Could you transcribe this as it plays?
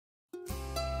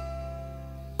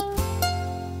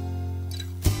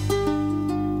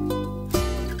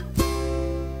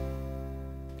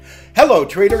Hello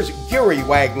traders, Gary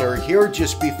Wagner here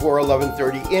just before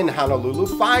 11:30 in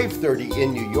Honolulu, 5:30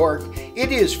 in New York.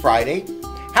 It is Friday.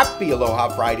 Happy Aloha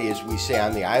Friday as we say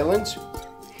on the islands.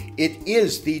 It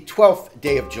is the 12th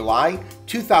day of July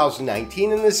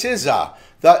 2019 and this is the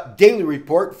daily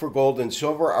report for gold and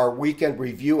silver, our weekend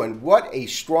review, and what a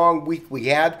strong week we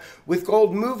had with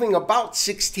gold moving about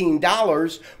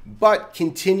 $16 but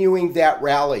continuing that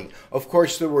rally. Of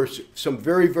course, there were some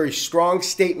very, very strong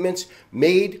statements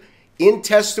made in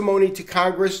testimony to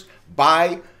Congress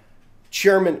by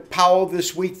Chairman Powell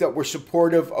this week that were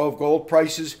supportive of gold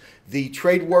prices. The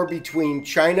trade war between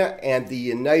China and the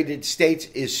United States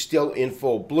is still in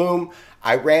full bloom.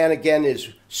 Iran again is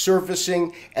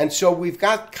surfacing, and so we've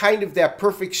got kind of that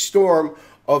perfect storm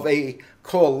of a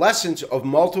coalescence of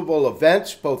multiple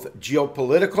events, both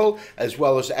geopolitical as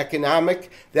well as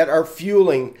economic, that are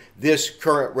fueling this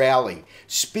current rally.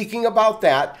 Speaking about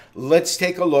that, let's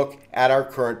take a look at our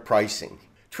current pricing.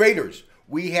 Traders,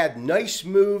 we had nice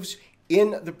moves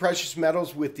in the precious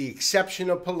metals with the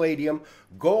exception of palladium.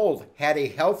 Gold had a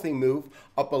healthy move,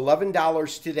 up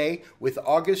 $11 today, with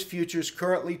August futures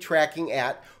currently tracking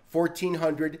at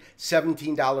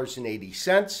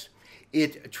 $1,417.80.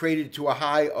 It traded to a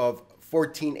high of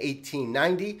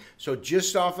 $1418.90, so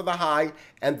just off of the high,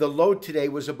 and the low today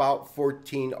was about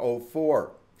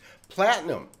 $1404.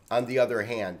 Platinum, on the other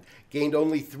hand, gained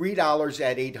only $3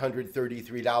 at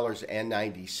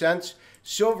 $833.90.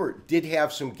 Silver did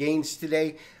have some gains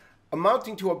today,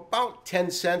 amounting to about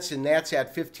 10 cents, and that's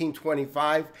at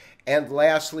 $15.25. And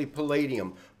lastly,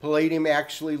 palladium. Palladium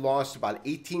actually lost about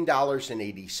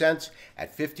 $18.80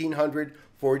 at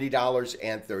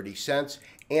 $1,540.30.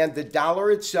 And the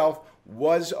dollar itself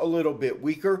was a little bit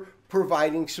weaker,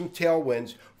 providing some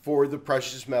tailwinds for the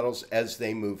precious metals as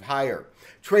they move higher.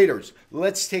 Traders,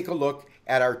 let's take a look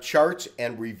at our charts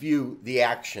and review the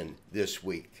action this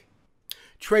week.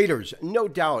 Traders, no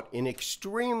doubt an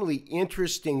extremely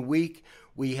interesting week.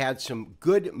 We had some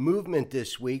good movement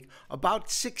this week, about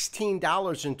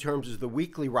 $16 in terms of the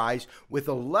weekly rise, with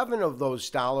 11 of those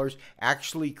dollars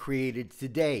actually created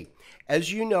today.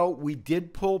 As you know, we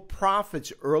did pull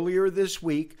profits earlier this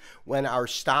week when our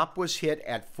stop was hit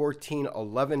at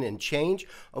 $14.11 and change.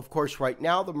 Of course, right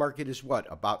now the market is what?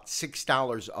 About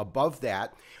 $6 above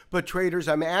that. But traders,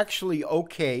 I'm actually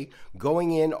okay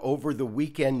going in over the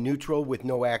weekend neutral with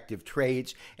no active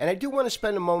trades. And I do want to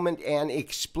spend a moment and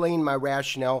explain my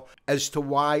rationale as to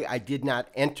why I did not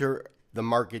enter the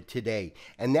market today.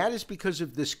 And that is because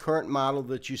of this current model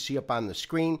that you see up on the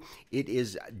screen. It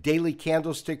is daily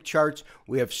candlestick charts.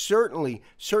 We have certainly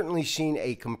seen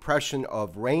a compression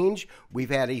of range. We've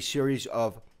had a series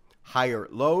of higher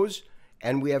lows,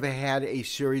 and we have had a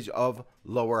series of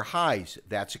lower highs.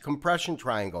 That's a compression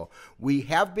triangle. We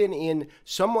have been in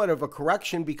somewhat of a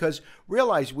correction because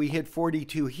realize we hit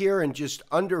 42 here and just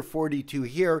under 42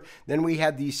 here. Then we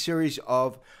had these series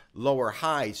of lower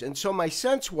highs. And so my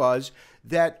sense was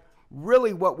that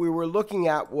really what we were looking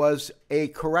at was a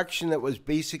correction that was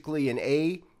basically an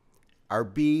A, our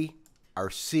B, our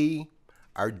C,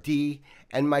 our D,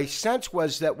 and my sense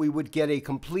was that we would get a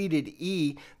completed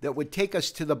E that would take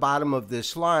us to the bottom of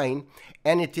this line,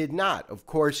 and it did not. Of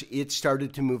course, it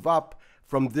started to move up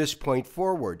from this point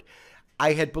forward.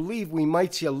 I had believed we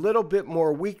might see a little bit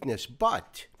more weakness,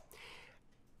 but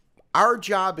our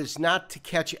job is not to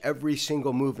catch every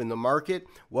single move in the market.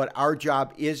 What our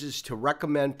job is to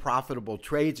recommend profitable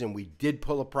trades, and we did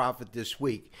pull a profit this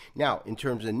week. Now, in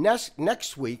terms of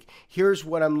next week, here's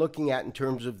what I'm looking at in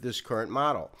terms of this current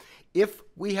model. If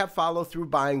we have follow-through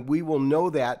buying, we will know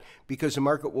that because the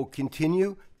market will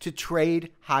continue to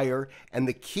trade higher, and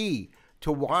the key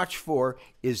to watch for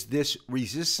is this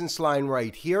resistance line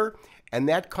right here, and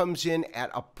that comes in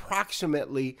at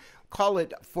approximately, call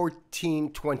it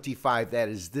 1425. That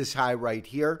is this high right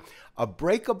here. A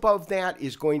break above that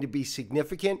is going to be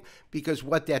significant because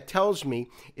what that tells me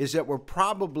is that we're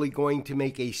probably going to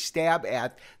make a stab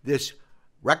at this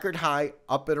record high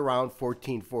up at around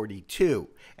 1442.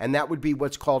 And that would be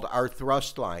what's called our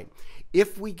thrust line.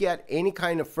 If we get any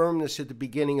kind of firmness at the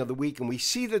beginning of the week and we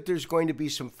see that there's going to be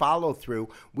some follow through,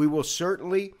 we will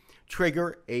certainly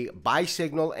trigger a buy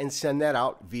signal and send that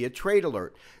out via trade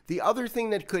alert. The other thing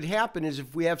that could happen is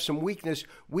if we have some weakness,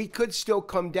 we could still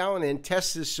come down and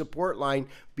test this support line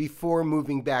before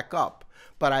moving back up.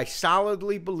 But I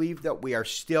solidly believe that we are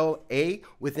still A,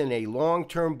 within a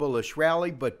long-term bullish rally,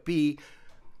 but B,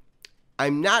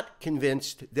 I'm not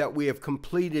convinced that we have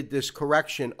completed this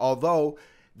correction, although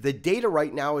the data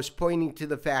right now is pointing to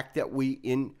the fact that we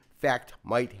in fact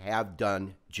might have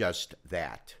done just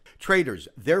that. Traders,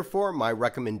 therefore, my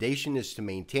recommendation is to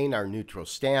maintain our neutral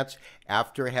stance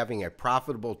after having a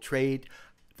profitable trade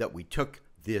that we took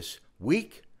this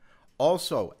week.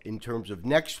 Also, in terms of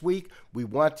next week, we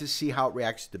want to see how it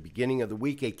reacts at the beginning of the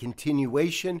week. A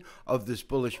continuation of this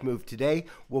bullish move today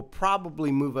will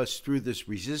probably move us through this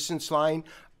resistance line.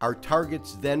 Our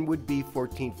targets then would be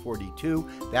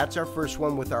 1442. That's our first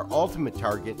one, with our ultimate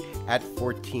target at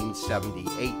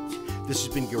 1478. This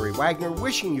has been Gary Wagner,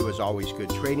 wishing you, as always, good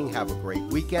trading. Have a great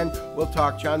weekend. We'll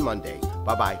talk to you on Monday.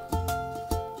 Bye-bye.